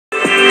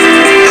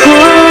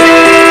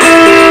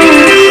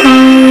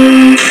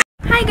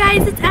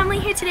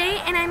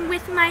and I'm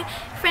with my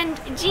friend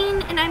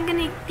Jean, and I'm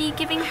going to be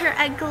giving her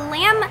a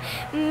glam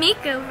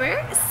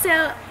makeover.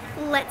 So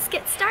let's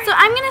get started. So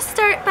I'm going to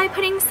start by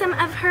putting some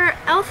of her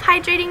e.l.f.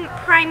 hydrating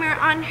primer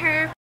on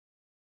her.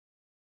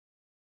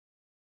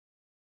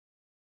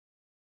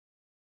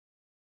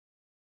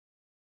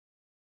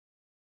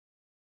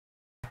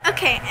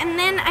 Okay, and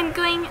then I'm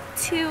going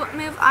to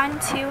move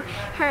on to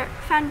her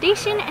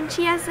foundation, and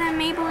she has a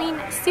Maybelline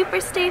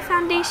Superstay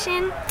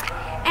foundation,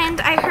 and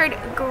I heard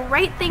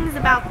great things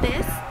about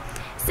this.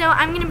 So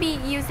I'm going to be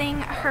using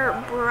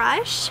her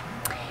brush.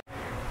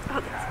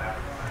 Oh,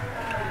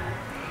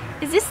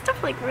 is this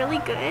stuff like really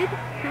good?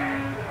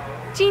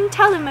 Jean,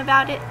 tell them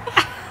about it.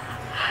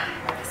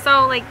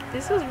 So like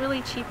this was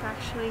really cheap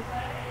actually.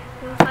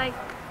 It was like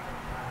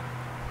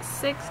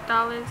 $6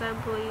 I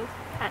believe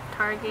at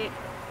Target.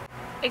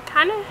 It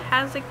kind of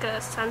has like a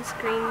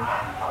sunscreen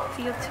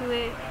feel to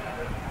it.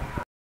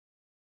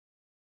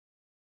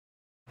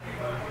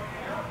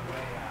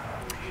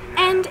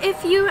 And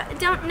if you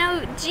don't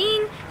know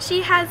Jean,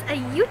 she has a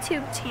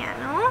YouTube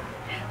channel.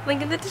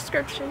 Link in the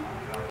description.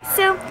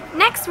 So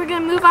next we're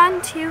going to move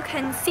on to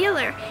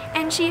concealer,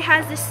 and she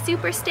has this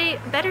Superstay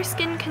Better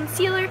Skin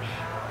Concealer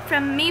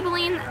from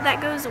Maybelline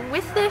that goes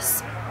with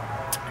this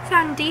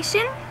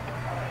foundation.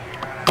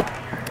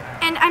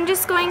 And I'm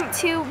just going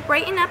to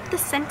brighten up the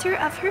center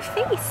of her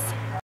face.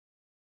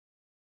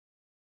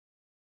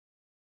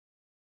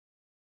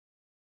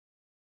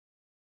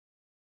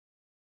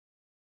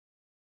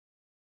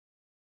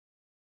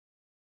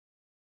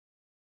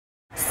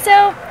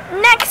 So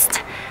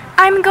next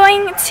I'm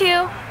going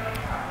to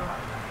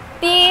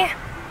be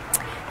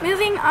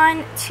moving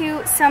on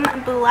to some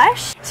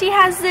blush. She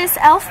has this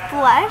e.l.f.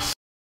 blush.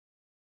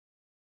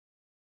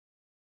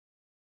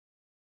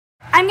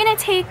 I'm going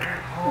to take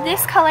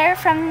this color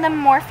from the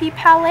Morphe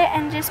palette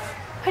and just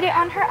put it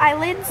on her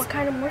eyelids. What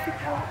kind of Morphe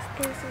palette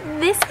is it?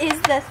 This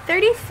is the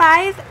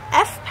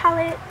 35F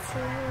palette.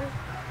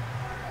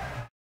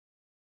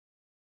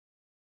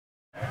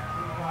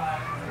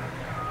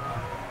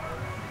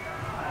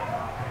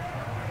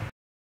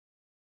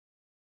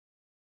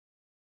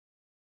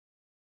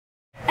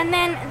 And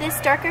then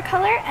this darker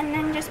color, and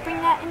then just bring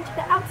that into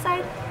the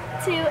outside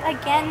to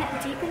again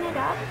deepen it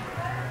up.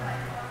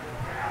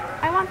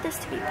 I want this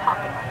to be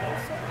popping on you.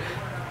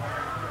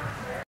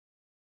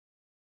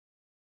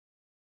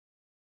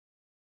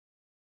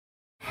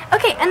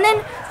 Okay, and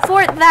then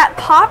for that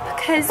pop,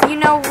 because you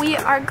know we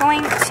are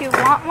going to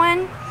want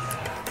one,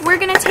 we're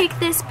going to take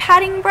this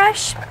patting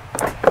brush,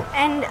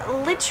 and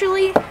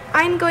literally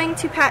I'm going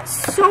to pat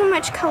so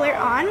much color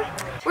on.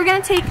 We're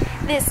going to take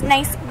this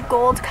nice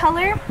gold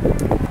color,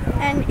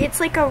 and it's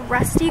like a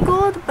rusty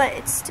gold, but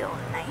it's still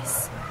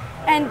nice.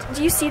 And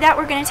do you see that?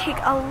 We're going to take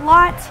a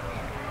lot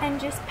and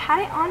just pat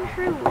it on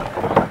her lid.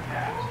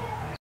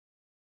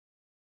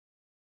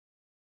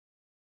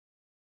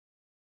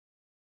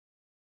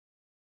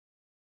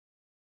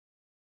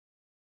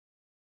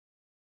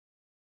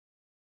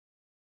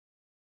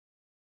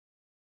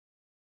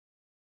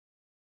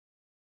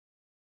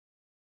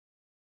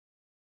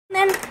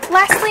 And then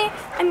lastly,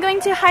 I'm going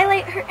to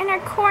highlight her inner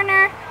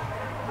corner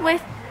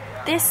with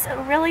this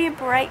really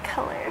bright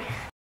color.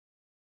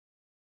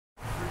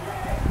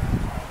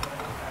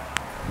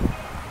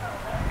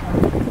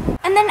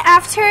 And then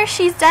after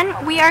she's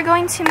done, we are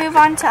going to move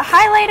on to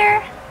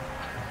highlighter.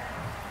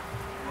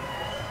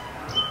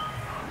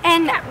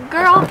 And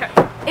girl,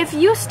 if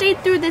you stayed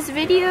through this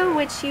video,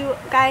 which you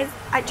guys,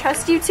 I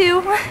trust you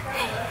to,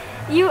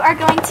 you are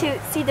going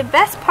to see the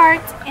best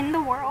part in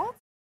the world.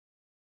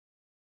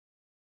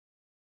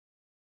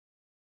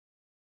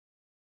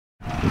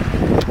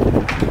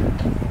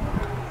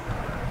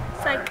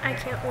 It's like I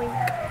can't wink.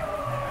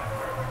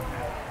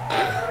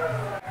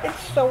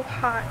 It's so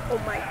hot. Oh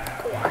my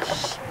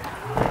gosh.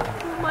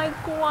 Oh my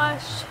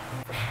gosh.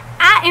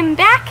 I am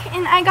back,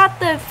 and I got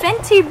the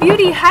Fenty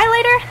Beauty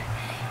highlighter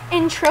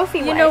in Trophy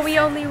Wife. You know we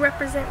only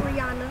represent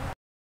Rihanna.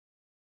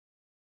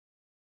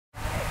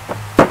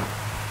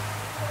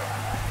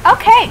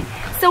 Okay,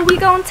 so we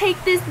gonna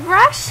take this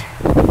brush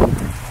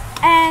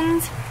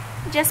and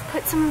just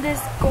put some of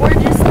this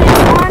gorgeousness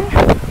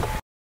on.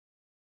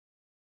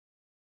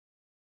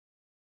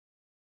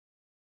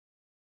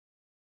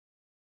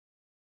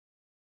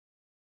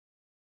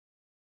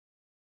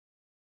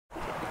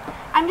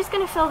 I'm just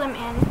gonna fill them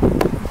in.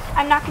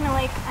 I'm not gonna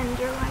like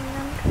underline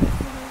them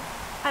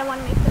because I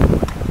want to make them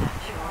look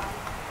natural.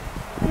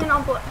 And then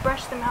I'll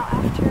brush them out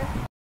after.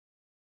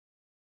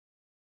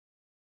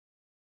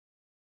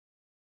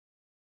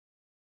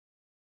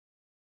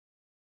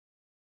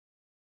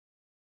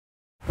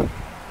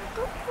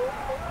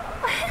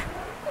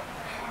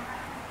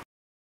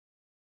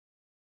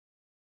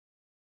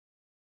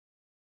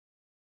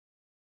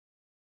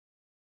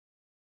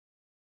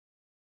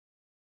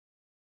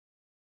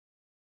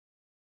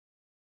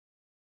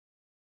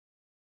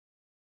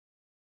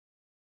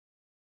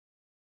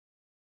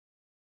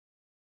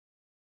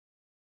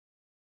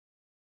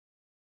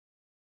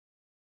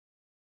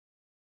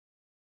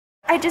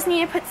 I just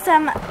need to put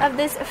some of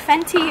this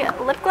Fenty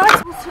lip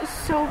gloss. This is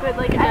so good.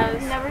 Like,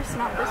 I've never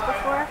smelled this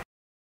before.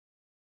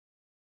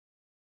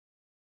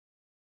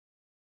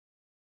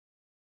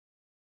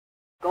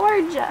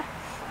 Gorgeous.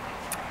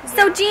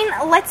 So, Jean,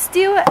 let's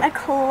do a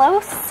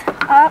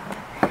close-up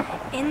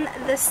in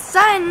the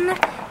sun.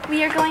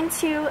 We are going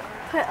to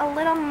put a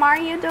little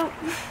Mario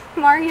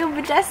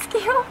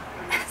Badescu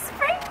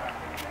spray.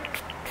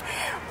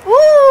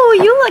 Ooh,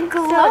 you look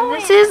glowing.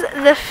 So this is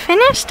the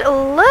finished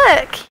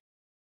look.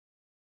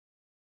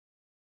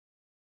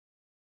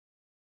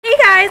 Hey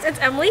guys, it's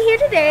Emily here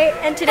today,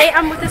 and today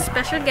I'm with a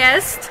special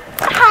guest.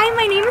 Hi,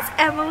 my name is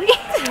Emily.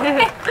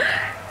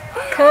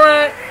 Come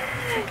on.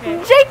 Okay.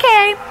 JK.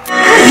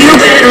 You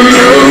better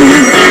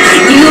move,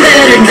 you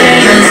better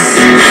dance.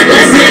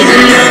 Let's make a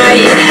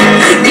night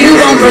you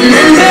won't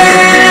remember.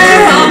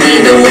 I'll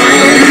be the one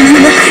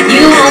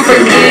you won't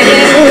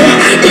forget.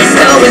 It's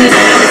going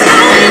down,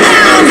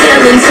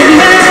 telling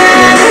timber.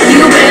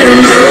 You better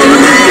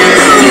move,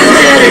 you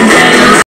better dance.